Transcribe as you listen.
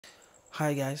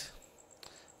Hi guys,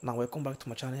 now welcome back to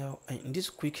my channel, and in this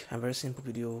quick and very simple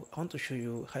video I want to show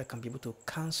you how you can be able to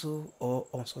cancel or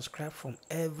unsubscribe from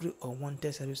every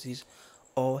unwanted services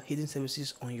or hidden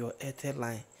services on your Airtel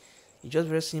line. It's just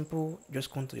very simple.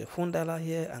 Just come to your phone dialer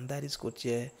here and dial this code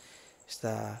here,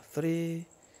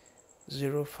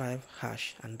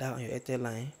 *305# and dial on your Airtel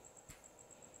line.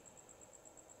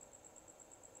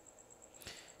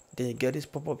 Then you get this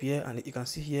pop-up here and you can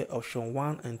see here option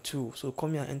 1 and 2. So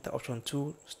come here and enter option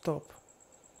 2, stop.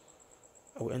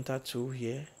 I will enter 2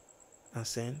 here and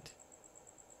send,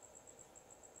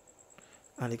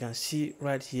 and you can see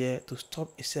right here to stop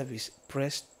a service,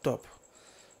 press stop.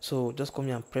 So just come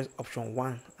here and press option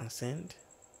 1 and send,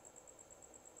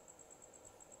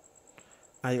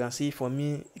 and you can see for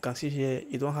me, you can see here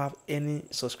you don't have any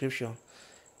subscription.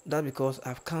 That's because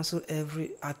I've cancelled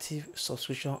every active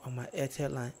subscription on my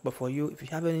Airtel line. But for you, if you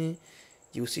have any,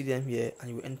 you will see them here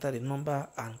and you will enter the number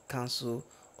and cancel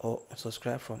or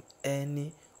unsubscribe from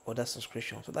any other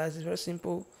subscription. So that is very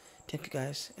simple. Thank you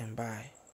guys and bye.